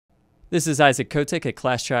This is Isaac Kotick at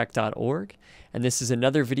Classtrack.org, and this is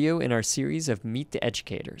another video in our series of Meet the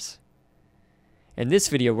Educators. In this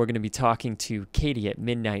video, we're going to be talking to Katie at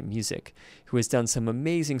Midnight Music, who has done some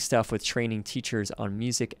amazing stuff with training teachers on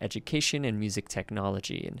music education and music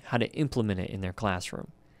technology and how to implement it in their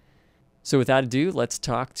classroom. So without ado, let's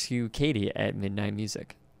talk to Katie at Midnight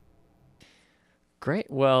Music.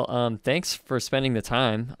 Great. Well, thanks for spending the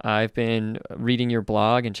time. I've been reading your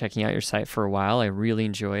blog and checking out your site for a while. I really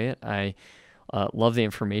enjoy it. I love the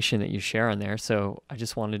information that you share on there. So I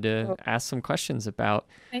just wanted to ask some questions about.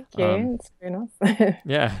 Thank you. It's very nice.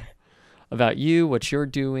 Yeah, about you, what you're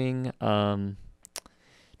doing,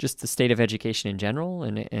 just the state of education in general,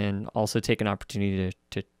 and also take an opportunity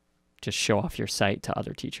to just show off your site to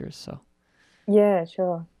other teachers. So. Yeah,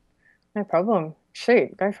 sure. No problem.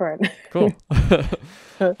 Shoot, go for it. Cool.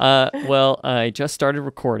 Well, I just started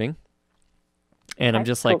recording, and I'm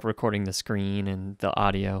just like recording the screen and the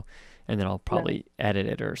audio, and then I'll probably edit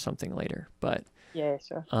it or something later. But yeah,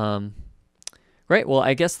 sure. Great. Well,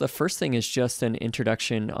 I guess the first thing is just an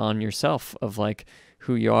introduction on yourself of like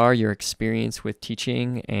who you are, your experience with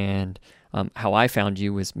teaching, and how I found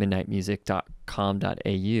you was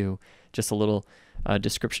midnightmusic.com.au. Just a little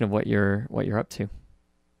description of what you're up to.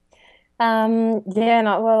 Yeah,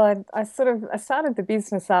 no, well, I started the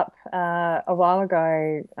business up a while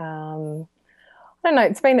ago. I don't know,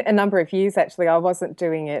 it's been a number of years actually. I wasn't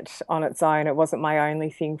doing it on its own. It wasn't my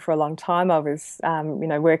only thing for a long time. I was,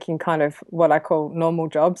 working kind of what I call normal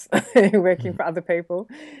jobs, working for other people,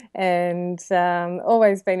 and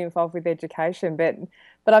always been involved with education. But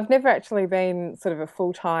I've never actually been sort of a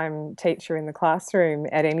full-time teacher in the classroom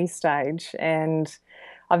at any stage, and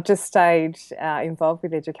I've just stayed involved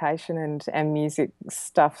with education and music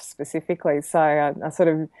stuff specifically. So I sort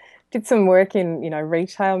of did some work in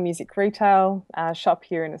retail, music retail shop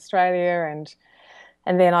here in Australia,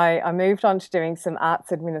 and then I moved on to doing some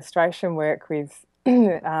arts administration work with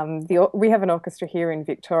we have an orchestra here in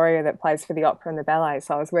Victoria that plays for the opera and the ballet.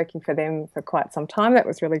 So I was working for them for quite some time. That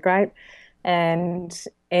was really great, and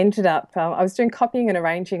ended up I was doing copying and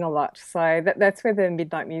arranging a lot. So that's where the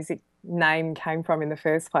Midnight Music name came from in the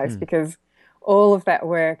first place, because all of that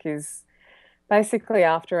work is basically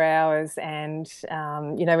after hours, and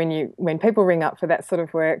when people ring up for that sort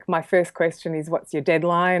of work, my first question is, what's your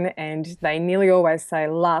deadline? And they nearly always say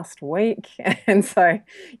last week. And so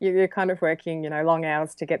you're kind of working long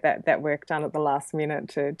hours to get that work done at the last minute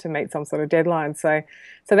to meet some sort of deadline. So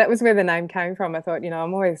that was where the name came from. I thought,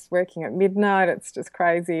 I'm always working at midnight, it's just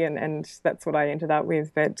crazy, and that's what I ended up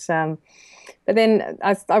with. But then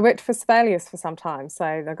I worked for Sibelius for some time. So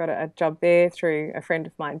I got a job there through a friend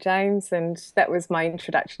of mine, James, and that was my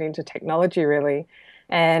introduction into technology, really.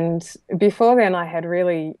 And before then, I had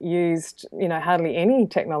really used, hardly any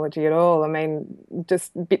technology at all. I mean,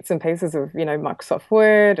 just bits and pieces of, Microsoft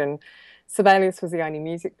Word, and Sibelius was the only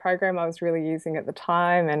music program I was really using at the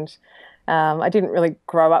time. And I didn't really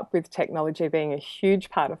grow up with technology being a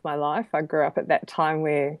huge part of my life. I grew up at that time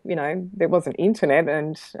where, there wasn't internet,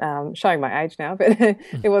 and showing my age now, but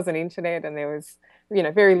there wasn't internet, and there was,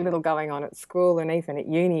 very little going on at school. And even at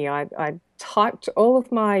uni, I typed all of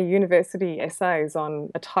my university essays on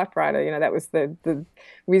a typewriter. That was the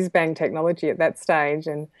whiz-bang technology at that stage.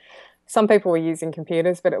 And some people were using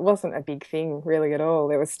computers, but it wasn't a big thing really at all.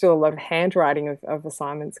 There was still a lot of handwriting of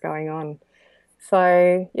assignments going on.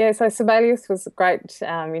 So yeah, so Sibelius was a great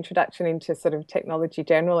introduction into sort of technology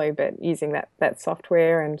generally, but using that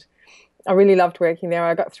software, and I really loved working there.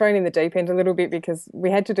 I got thrown in the deep end a little bit because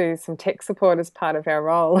we had to do some tech support as part of our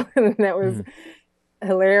role, and that was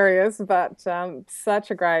hilarious, but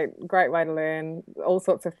such a great way to learn all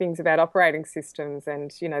sorts of things about operating systems,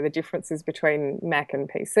 and the differences between Mac and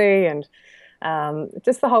PC, and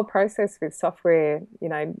just the whole process with software,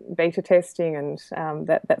 beta testing, and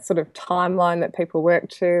that sort of timeline that people work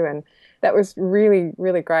to. And that was really,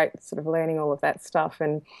 really great, sort of learning all of that stuff.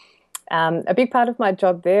 And a big part of my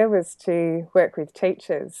job there was to work with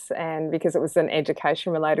teachers, and because it was an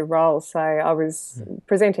education related role. So I was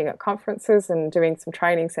presenting at conferences and doing some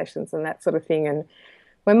training sessions and that sort of thing. And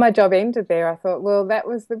when my job ended there, I thought, well, that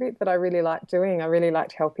was the bit that I really liked doing. I really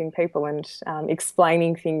liked helping people and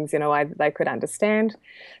explaining things in a way that they could understand.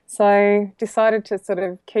 So decided to sort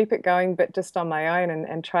of keep it going, but just on my own,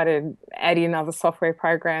 and try to add in other software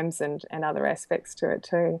programs and other aspects to it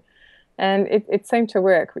too. And it seemed to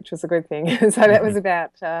work, which was a good thing. So that was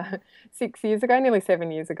about 6 years ago, nearly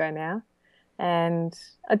 7 years ago now. And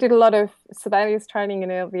I did a lot of Sibelius training in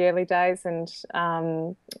the early days, and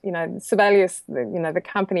Sibelius, the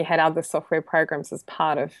company had other software programs as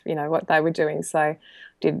part of what they were doing. So,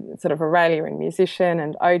 did sort of Aurelia and Musician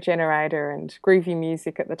and O Generator and Groovy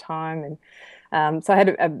Music at the time, and so I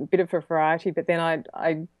had a bit of a variety. But then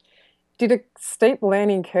I did a steep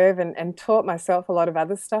learning curve and taught myself a lot of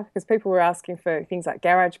other stuff because people were asking for things like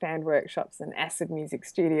GarageBand workshops and Acid Music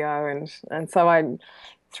Studio, and so I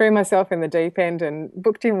threw myself in the deep end and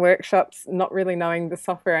booked in workshops, not really knowing the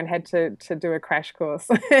software, and had to do a crash course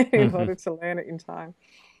in order to learn it in time.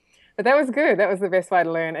 But that was good. That was the best way to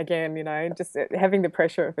learn. Again, just having the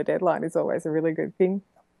pressure of a deadline is always a really good thing.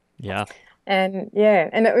 Yeah. And yeah,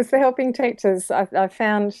 and it was for helping teachers. I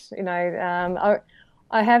found,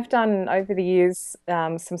 I have done over the years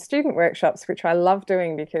some student workshops, which I love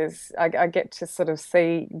doing because I get to sort of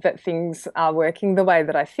see that things are working the way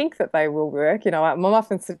that I think that they will work. I'm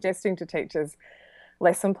often suggesting to teachers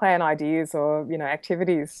lesson plan ideas or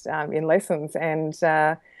activities in lessons, and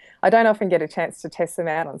I don't often get a chance to test them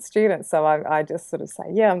out on students, so I just sort of say,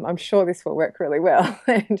 yeah, I'm sure this will work really well.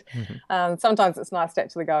 And sometimes it's nice to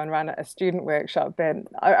actually go and run a student workshop, but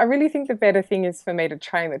I really think the better thing is for me to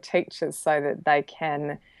train the teachers so that they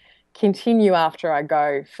can continue after I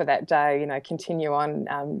go for that day, continue on,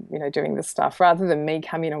 doing the stuff rather than me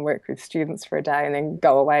come in and work with students for a day and then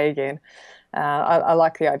go away again. I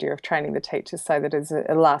like the idea of training the teachers so that it's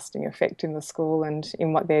a lasting effect in the school and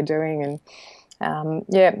in what they're doing, and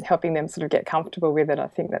helping them sort of get comfortable with it. I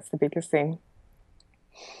think that's the biggest thing.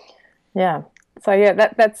 Yeah. So yeah,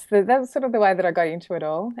 that's sort of the way that I got into it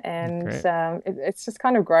all, and it's just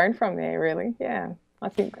kind of grown from there, really. Yeah, I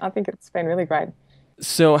think it's been really great.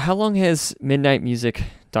 So how long has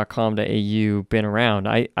midnightmusic.com.au been around?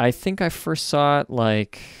 I think I first saw it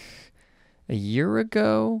like a year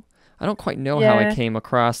ago. I don't quite know how I came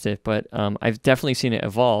across it, but I've definitely seen it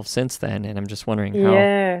evolve since then, and I'm just wondering how.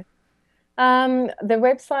 Yeah. The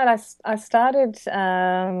website I started,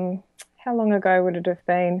 how long ago would it have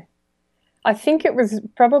been? I think it was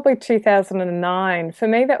probably 2009. For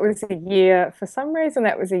me, that was a year, for some reason,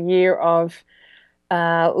 that was a year of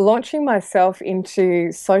launching myself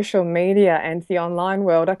into social media and the online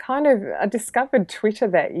world. I discovered Twitter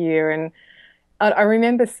that year, and I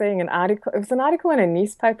remember seeing an article. It was an article in a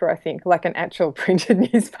newspaper, I think, like an actual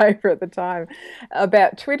printed newspaper at the time,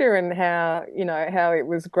 about Twitter and how it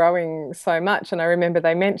was growing so much. And I remember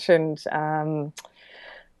they mentioned,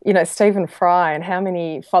 Stephen Fry and how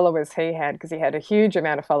many followers he had, because he had a huge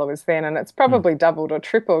amount of followers then, and it's probably doubled or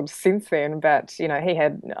tripled since then. But he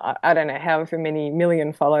had, I don't know, however many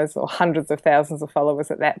million followers or hundreds of thousands of followers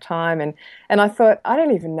at that time. And I thought, I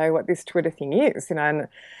don't even know what this Twitter thing is, and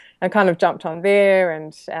I kind of jumped on there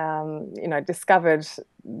and discovered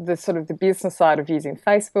the sort of the business side of using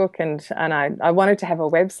Facebook, and I wanted to have a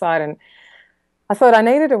website, and I thought I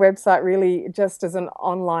needed a website really just as an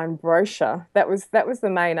online brochure. That was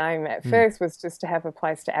the main aim at first, was just to have a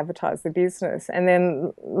place to advertise the business, and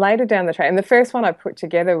then later down the track. And the first one I put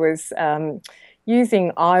together was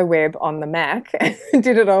using iWeb on the Mac.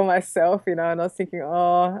 Did it all myself, and I was thinking,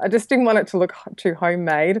 oh, I just didn't want it to look too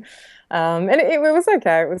homemade. And it was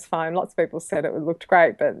okay. It was fine. Lots of people said it looked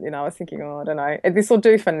great, but I was thinking, oh, I don't know, this will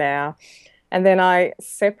do for now. And then I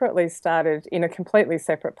separately started, in a completely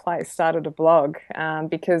separate place, started a blog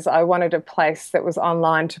because I wanted a place that was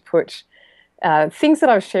online to put things that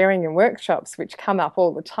I was sharing in workshops, which come up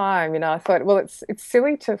all the time. I thought, well, it's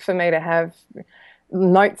silly for me to have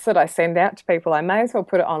notes that I send out to people. I may as well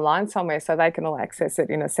put it online somewhere so they can all access it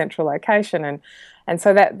in a central location. And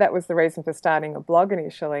so that was the reason for starting a blog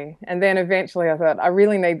initially. And then eventually I thought, I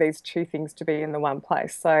really need these two things to be in the one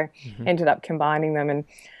place. So ended up combining them. And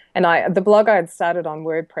the blog I had started on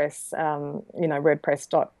WordPress,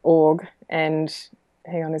 WordPress.org, and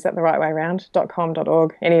hang on, is that the right way around?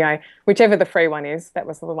 .com.org. Anyway, whichever the free one is, that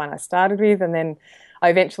was the one I started with. And then I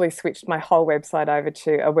eventually switched my whole website over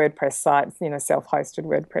to a WordPress site, self-hosted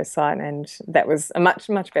WordPress site, and that was a much,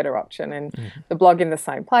 much better option. And the blog in the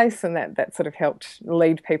same place, and that sort of helped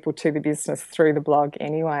lead people to the business through the blog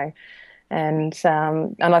anyway. And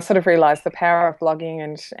I sort of realised the power of blogging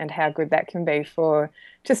and how good that can be for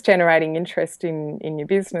just generating interest in your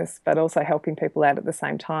business, but also helping people out at the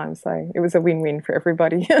same time. So it was a win-win for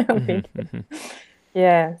everybody, I think.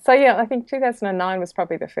 Yeah. So yeah, I think 2009 was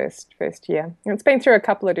probably the first year. And it's been through a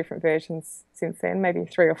couple of different versions since then, maybe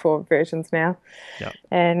 3 or 4 versions now. Yep.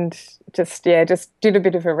 And just did a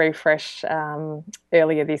bit of a refresh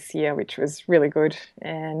earlier this year, which was really good.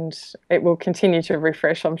 And it will continue to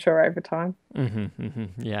refresh, I'm sure, over time.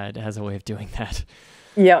 Yeah, it has a way of doing that.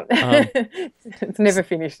 Yeah. Um, It's never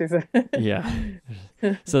finished, is yeah.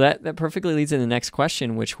 it? So that perfectly leads into the next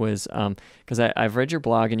question, which was because I've read your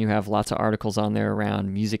blog and you have lots of articles on there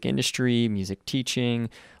around music industry, music teaching,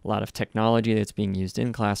 a lot of technology that's being used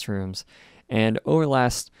in classrooms. And over the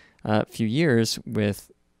last few years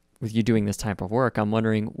with you doing this type of work, I'm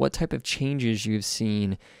wondering what type of changes you've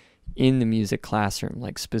seen in the music classroom,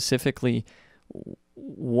 like specifically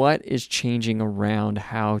what is changing around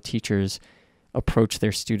how teachers approach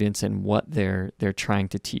their students and what they're trying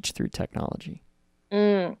to teach through technology.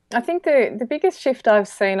 I think the biggest shift I've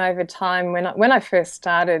seen over time when I first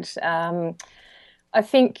started, I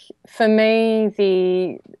think for me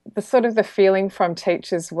the sort of the feeling from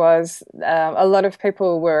teachers was a lot of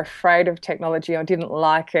people were afraid of technology or didn't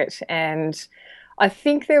like it, and I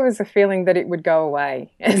think there was a feeling that it would go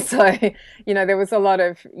away. And so, there was a lot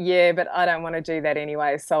of, yeah, but I don't want to do that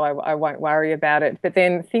anyway, so I won't worry about it. But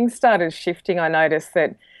then things started shifting. I noticed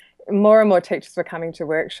that more and more teachers were coming to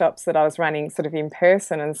workshops that I was running sort of in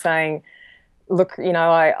person and saying, look,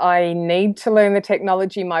 I need to learn the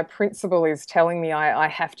technology. My principal is telling me I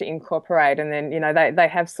have to incorporate. And then, they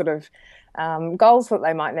have sort of goals that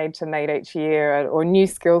they might need to meet each year, or new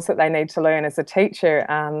skills that they need to learn as a teacher.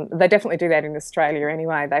 They definitely do that in Australia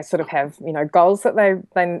anyway. They sort of have, goals that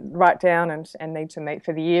they write down and need to meet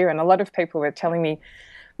for the year. And a lot of people were telling me,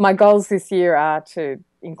 my goals this year are to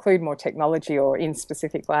include more technology or in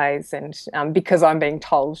specific ways, and because I'm being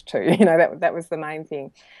told to, that was the main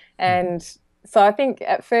thing. And so I think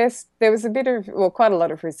at first there was quite a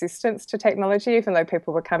lot of resistance to technology, even though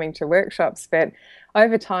people were coming to workshops. But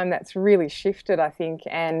over time, that's really shifted, I think.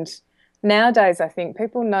 And nowadays, I think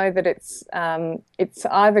people know that it's going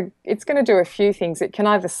to do a few things. It can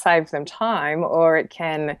either save them time, or it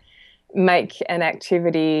can make an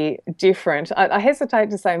activity different. I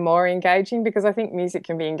hesitate to say more engaging, because I think music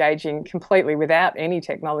can be engaging completely without any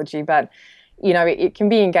technology, but it can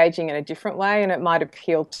be engaging in a different way, and it might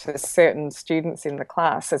appeal to certain students in the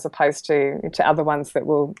class as opposed to other ones that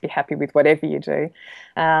will be happy with whatever you do.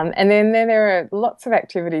 And then there are lots of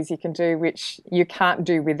activities you can do which you can't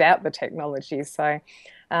do without the technology. So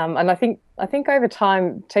and I think over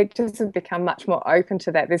time teachers have become much more open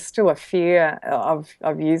to that. There's still a fear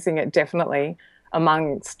of using it, definitely,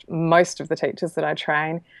 amongst most of the teachers that I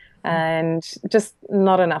train, and just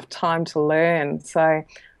not enough time to learn. So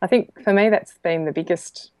I think for me that's been the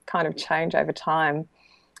biggest kind of change over time,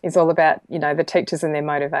 is all about the teachers and their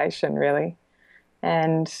motivation, really.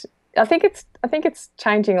 And I think it's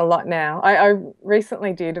changing a lot now. I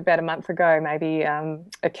recently did, about a month ago, maybe,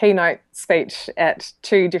 a keynote speech at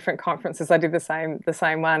two different conferences. I did the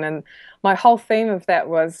same one, and my whole theme of that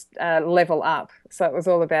was level up. So it was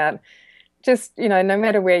all about just, no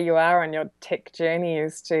matter where you are on your tech journey,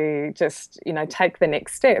 is to just, take the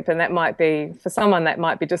next step. And that might be, for someone, that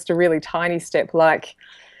might be just a really tiny step, like,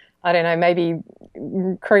 I don't know, maybe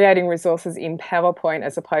creating resources in PowerPoint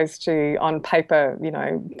as opposed to on paper,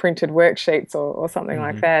 printed worksheets, or something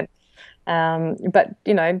like Mm-hmm. that.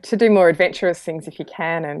 But, to do more adventurous things if you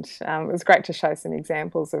can. And it was great to show some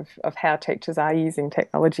examples of how teachers are using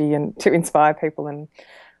technology and to inspire people. And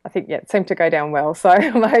I think, yeah, it seemed to go down well. So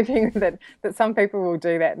I'm hoping that some people will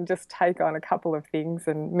do that and just take on a couple of things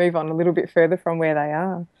and move on a little bit further from where they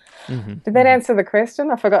are. Mm-hmm. Did that Mm-hmm. answer the question?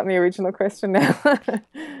 I've forgotten the original question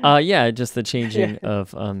now. Yeah, just the Yeah, changing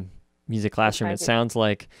of music the classroom. It changing. sounds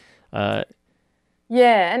like, uh,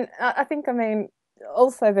 Yeah, and I think, I mean,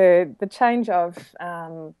 also the change of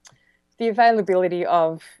the availability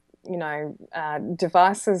of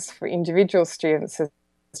devices for individual students has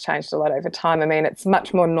changed a lot over time. I mean, it's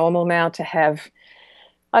much more normal now to have,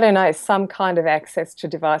 I don't know, some kind of access to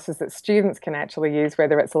devices that students can actually use,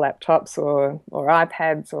 whether it's laptops or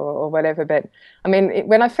iPads, or whatever. But I mean,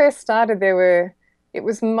 when I first started, it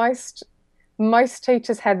was most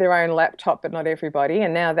teachers had their own laptop, but not everybody.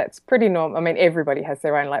 And now that's pretty normal. I mean, everybody has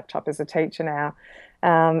their own laptop as a teacher now.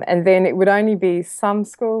 And then it would only be some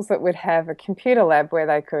schools that would have a computer lab where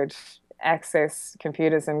they could access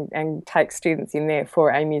computers and take students in there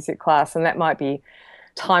for a music class. And that might be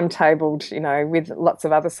timetabled, with lots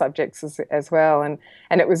of other subjects as well. And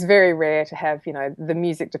it was very rare to have, the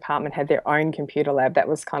music department had their own computer lab. That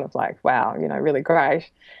was kind of like, wow, really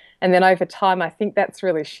great. And then over time, I think that's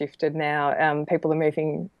really shifted now. People are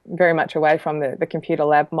moving very much away from the computer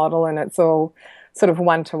lab model, and it's all sort of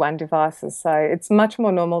one-to-one devices. So it's much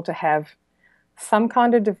more normal to have some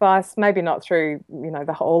kind of device, maybe not through,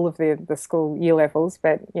 the whole of the school year levels,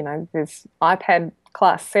 but, there's iPad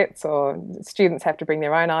class sets, or students have to bring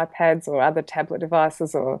their own iPads or other tablet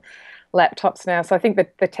devices or laptops now. So I think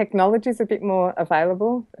that the technology is a bit more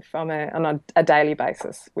available on a daily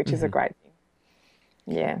basis, which is a mhm. great thing.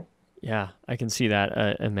 Yeah. Yeah, I can see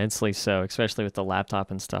that immensely so, especially with the laptop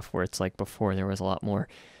and stuff, where it's like before there was a lot more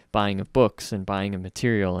buying of books and buying of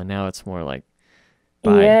material, and now it's more like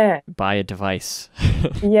Yeah. buy a device.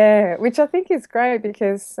 Yeah, which I think is great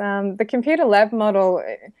because the computer lab model,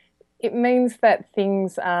 it means that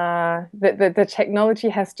things are that the technology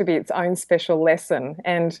has to be its own special lesson.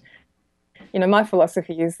 And my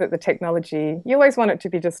philosophy is that the technology, you always want it to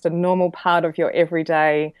be just a normal part of your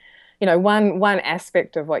everyday, one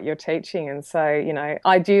aspect of what you're teaching. And so,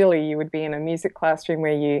 ideally you would be in a music classroom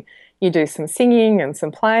where you do some singing and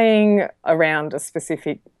some playing around a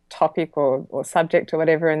specific topic or subject or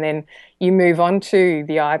whatever, and then you move on to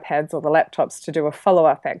the iPads or the laptops to do a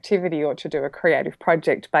follow-up activity or to do a creative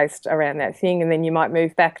project based around that thing. And then you might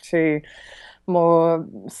move back to more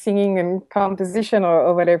singing and composition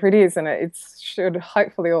or whatever it is, and it should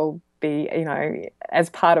hopefully all be, as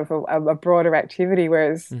part of a broader activity.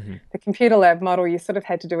 Whereas Hmm. the computer lab model, you sort of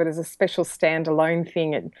had to do it as a special standalone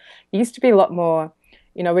thing. It used to be a lot more,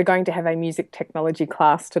 we're going to have a music technology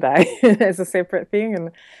class today as a separate thing,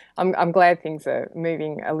 and I'm glad things are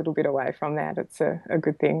moving a little bit away from that. It's a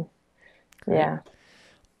good thing. Great. Yeah.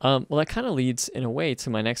 Well, that kind of leads in a way to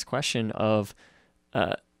my next question of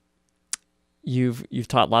uh, you've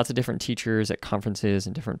taught lots of different teachers at conferences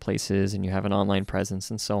and different places, and you have an online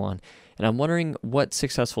presence and so on. And I'm wondering what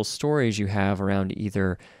successful stories you have around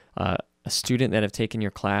either a student that have taken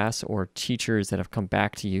your class or teachers that have come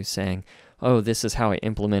back to you saying, "Oh, this is how I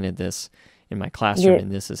implemented this in my classroom, Yeah.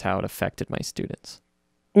 and this is how it affected my students."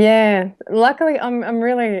 Yeah, luckily I'm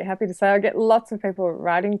really happy to say I get lots of people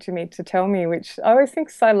writing to me to tell me, which I always think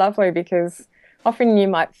is so lovely because often you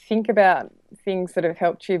might think about things that have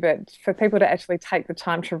helped you, but for people to actually take the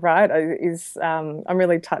time to write is I'm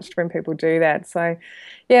really touched when people do that. So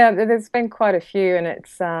yeah, there's been quite a few, and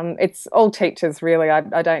it's all teachers really.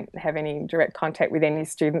 I don't have any direct contact with any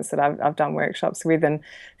students that I've done workshops with, and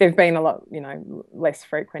they've been a lot less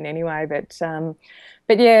frequent anyway. But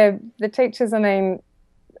yeah, the teachers. I mean,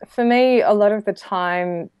 for me, a lot of the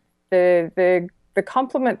time, the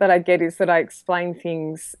compliment that I get is that I explain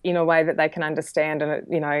things in a way that they can understand, and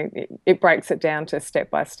it breaks it down to step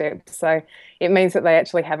by step. So it means that they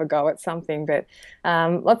actually have a go at something. But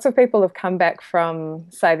lots of people have come back from,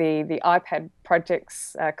 say, the iPad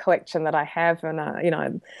projects collection that I have, and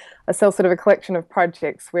I sell sort of a collection of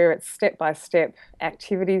projects where it's step by step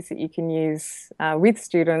activities that you can use with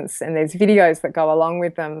students, and there's videos that go along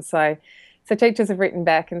with them. So teachers have written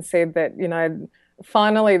back and said that,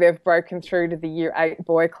 finally they've broken through to the year 8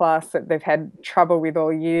 boy class that they've had trouble with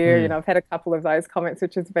all year. Mm. I've had a couple of those comments,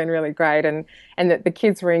 which has been really great, and that the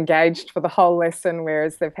kids were engaged for the whole lesson,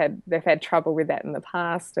 whereas they've had trouble with that in the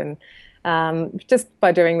past. And just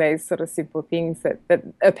by doing these sort of simple things that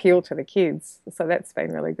appeal to the kids. So that's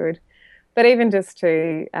been really good. But even just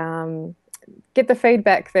to get the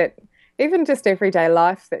feedback that even just everyday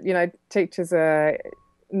life that, teachers are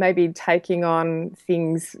maybe taking on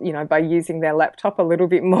things, by using their laptop a little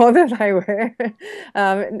bit more than they were.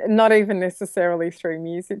 Not even necessarily through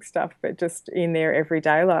music stuff, but just in their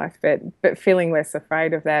everyday life, but feeling less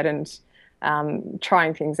afraid of that, and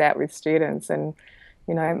trying things out with students. And,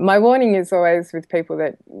 my warning is always with people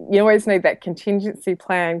that you always need that contingency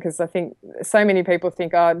plan, because I think so many people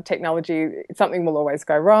think, oh, technology, something will always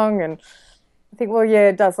go wrong. And I think, well, yeah,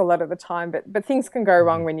 it does a lot of the time, but things can go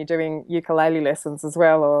wrong Hmm. when you're doing ukulele lessons as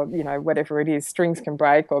well, or whatever it is, strings can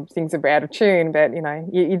break or things are out of tune. But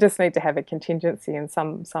you just need to have a contingency and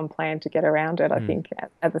some plan to get around it. I Mm. think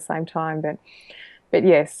at the same time, but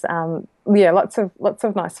yes, yeah, lots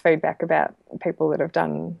of nice feedback about people that have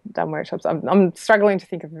done workshops. I'm struggling to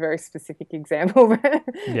think of a very specific example,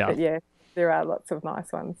 Yeah, but yeah, there are lots of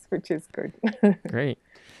nice ones, which is good. great.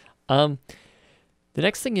 Um, the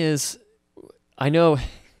next thing is, I know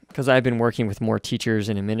because I've been working with more teachers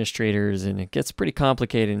and administrators, and it gets pretty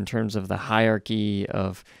complicated in terms of the hierarchy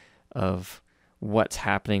of what's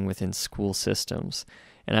happening within school systems.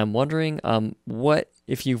 And I'm wondering, what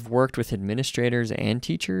if you've worked with administrators and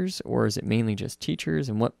teachers, or is it mainly just teachers,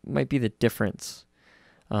 and what might be the difference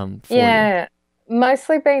for you? Yeah,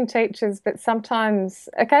 mostly been teachers, but sometimes,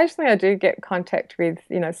 occasionally, I do get contact with,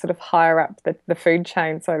 sort of higher up the food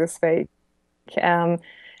chain, so to speak. Um,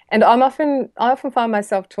 and I often find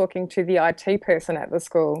myself talking to the IT person at the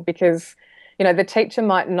school because, the teacher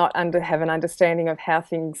might not have an understanding of how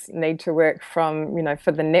things need to work from,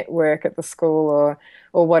 for the network at the school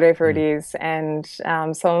or whatever it Mm. is. And so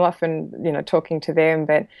I'm often, talking to them,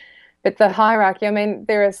 but But the hierarchy, I mean,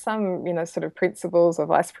 there are some, sort of principals or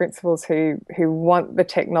vice principals who want the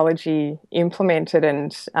technology implemented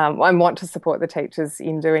and want to support the teachers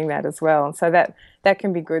in doing that as well. And so that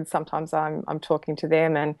can be good. Sometimes I'm talking to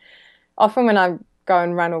them, and often when I go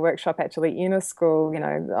and run a workshop actually in a school,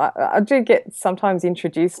 I do get sometimes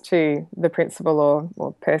introduced to the principal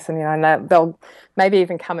or person, and they'll maybe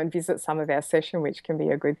even come and visit some of our session, which can be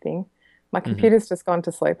a good thing. My Hmm. computer's just gone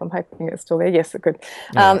to sleep. I'm hoping it's still there. Yes, it could.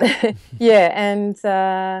 Oh, yeah. Um, yeah, and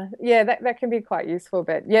yeah, that can be quite useful.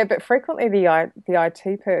 But yeah, but frequently the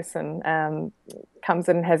IT person comes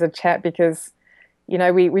in and has a chat because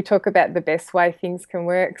we talk about the best way things can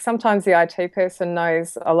work. Sometimes the IT person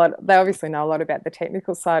knows a lot. They obviously know a lot about the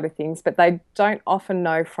technical side of things, but they don't often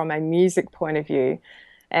know from a music point of view.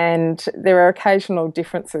 And there are occasional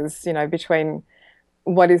differences, between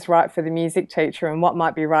what is right for the music teacher and what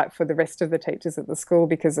might be right for the rest of the teachers at the school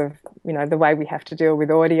because of, the way we have to deal with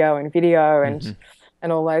audio and video Hmm.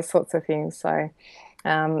 and all those sorts of things. So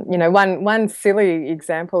one silly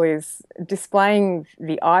example is displaying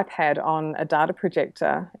the iPad on a data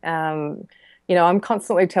projector. I'm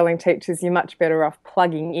constantly telling teachers you're much better off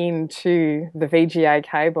plugging into the VGA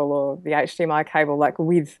cable or the HDMI cable, like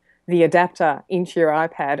with the adapter into your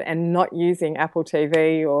iPad and not using Apple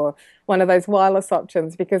TV or one of those wireless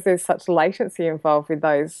options because there's such latency involved with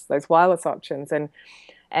those wireless options.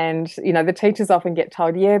 And the teachers often get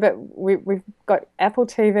told, yeah, but we've got Apple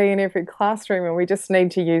TV in every classroom and we just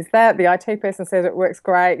need to use that. The IT person says it works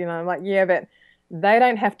great. I'm like, yeah, but they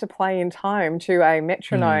don't have to play in time to a Hmm.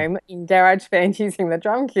 metronome in GarageBand using the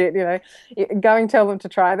drum kit. Go and tell them to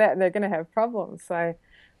try that and they're going to have problems.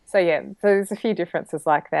 So yeah, so there's a few differences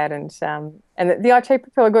like that, and the IT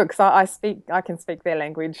people are good because I can speak their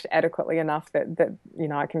language adequately enough that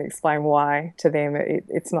I can explain why to them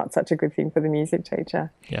it's not such a good thing for the music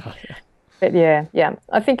teacher. Yeah. Yeah. But yeah,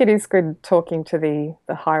 I think it is good talking to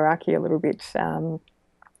the hierarchy a little bit,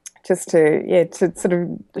 just to sort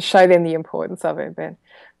of show them the importance of it.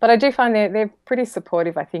 But I do find they're pretty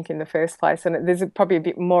supportive, I think, in the first place. And there's probably a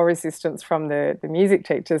bit more resistance from the music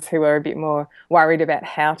teachers who are a bit more worried about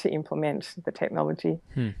how to implement the technology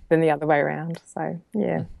Hmm. than the other way around. So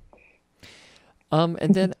yeah. And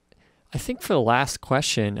then I think for the last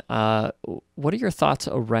question, what are your thoughts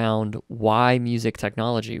around why music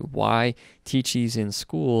technology? Why teach these in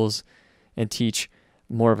schools and teach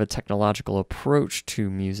more of a technological approach to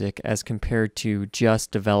music as compared to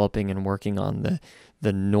just developing and working on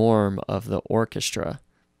the norm of the orchestra?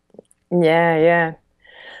 Yeah, yeah.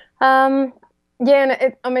 Um, yeah,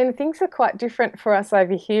 and I mean, things are quite different for us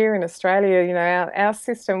over here in Australia. Our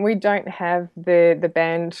system, we don't have the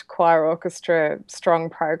band choir orchestra strong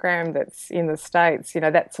program that's in the States.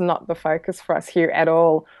 That's not the focus for us here at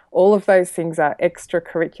all. All of those things are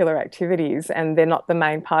extracurricular activities, and they're not the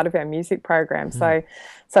main part of our music program. Hmm.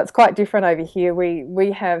 So it's quite different over here.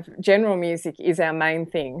 We have general music is our main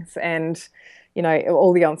things, and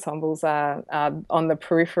all the ensembles are on the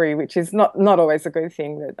periphery, which is not always a good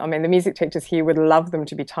thing. I mean, the music teachers here would love them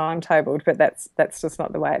to be timetabled, but that's just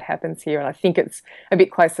not the way it happens here. And I think it's a bit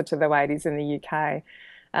closer to the way it is in the UK.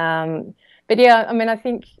 But yeah, I mean, I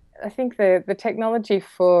think the technology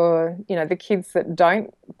for the kids that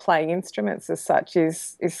don't play instruments as such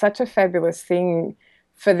is such a fabulous thing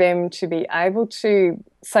for them to be able to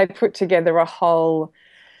say put together a whole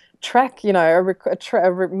track,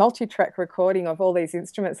 a multi-track recording of all these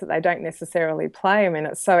instruments that they don't necessarily play. I mean,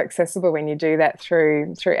 it's so accessible when you do that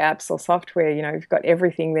through apps or software. You've got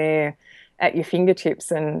everything there at your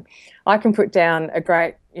fingertips, and I can put down a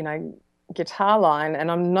great, guitar line,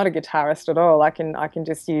 and I'm not a guitarist at all. I can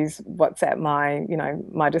just use what's at my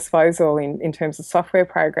disposal in terms of software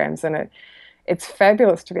programs, and it's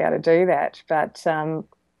fabulous to be able to do that.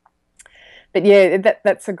 But yeah,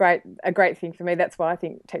 that's a great thing for me. That's why I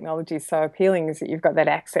think technology is so appealing, is that you've got that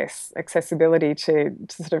accessibility to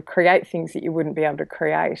sort of create things that you wouldn't be able to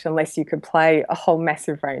create unless you could play a whole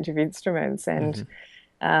massive range of instruments. And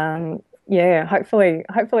Hmm. yeah, hopefully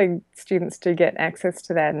students do get access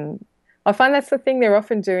to that. And I find that's the thing they're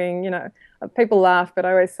often doing. People laugh, but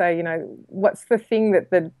I always say, what's the thing that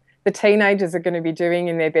the teenagers are going to be doing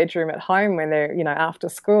in their bedroom at home when they're, after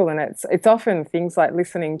school? And it's often things like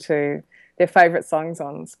listening to their favorite songs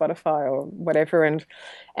on Spotify or whatever, and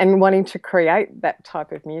wanting to create that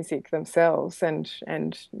type of music themselves, and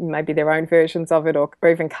maybe their own versions of it, or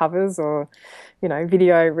even covers, or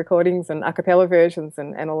video recordings and a cappella versions,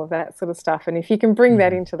 and all of that sort of stuff. And if you can bring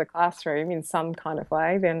that Hmm. into the classroom in some kind of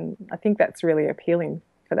way, then I think that's really appealing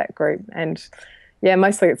for that group. And yeah,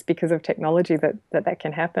 mostly it's because of technology that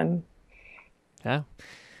can happen. Yeah.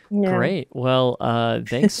 Yeah, Great. Well,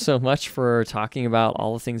 thanks so much for talking about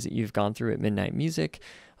all the things that you've gone through at Midnight Music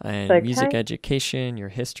it's and music okay. education, your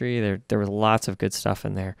history. There was lots of good stuff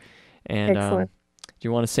in there. And Excellent. do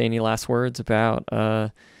you want to say any last words about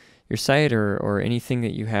your site or anything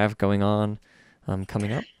that you have going on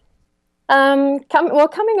coming up?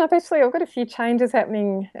 Coming up, actually, I've got a few changes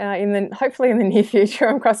happening hopefully in the near future.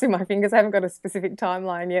 I'm crossing my fingers. I haven't got a specific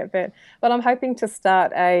timeline yet, but I'm hoping to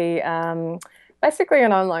start basically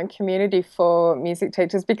an online community for music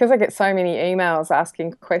teachers because I get so many emails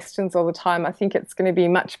asking questions all the time. I think it's going to be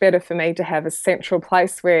much better for me to have a central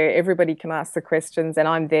place where everybody can ask the questions and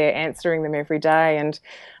I'm there answering them every day, and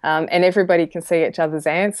everybody can see each other's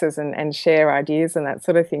answers and share ideas and that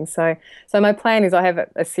sort of thing. So my plan is I have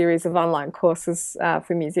a series of online courses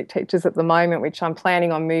for music teachers at the moment, which I'm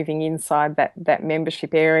planning on moving inside that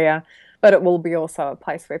membership area. But it will be also a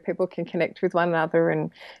place where people can connect with one another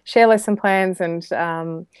and share lesson plans and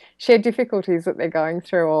share difficulties that they're going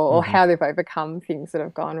through or Hmm. how they've overcome things that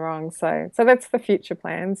have gone wrong. So that's the future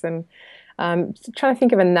plans, and trying to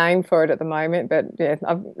think of a name for it at the moment. But yeah,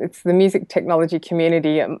 it's the music technology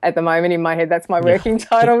community at the moment in my head. That's my Yeah. working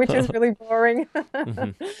title, which is really boring.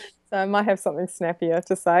 Hmm. So I might have something snappier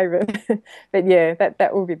to say, but yeah,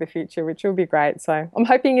 that will be the future, which will be great. So I'm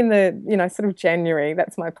hoping in the sort of January.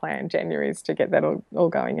 That's my plan. January is to get that all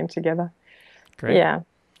going in together. Great. Yeah,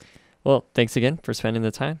 Well, thanks again for spending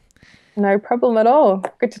the time. no problem at all.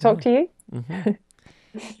 Good to talk Yeah. to you. Hmm.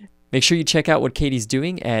 Make sure you check out what Katie's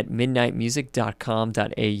doing at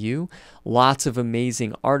midnightmusic.com.au. Lots of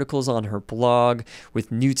amazing articles on her blog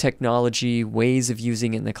with new technology, ways of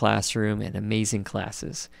using it in the classroom, and amazing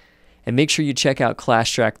classes. And make sure you check out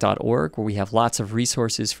Classtrack.org, where we have lots of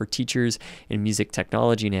resources for teachers in music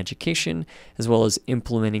technology and education, as well as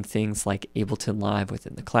implementing things like Ableton Live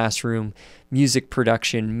within the classroom, music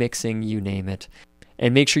production, mixing, you name it.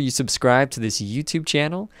 And make sure you subscribe to this YouTube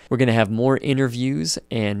channel. We're going to have more interviews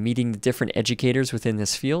and meeting the different educators within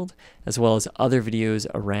this field, as well as other videos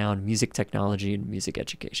around music technology and music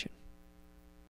education.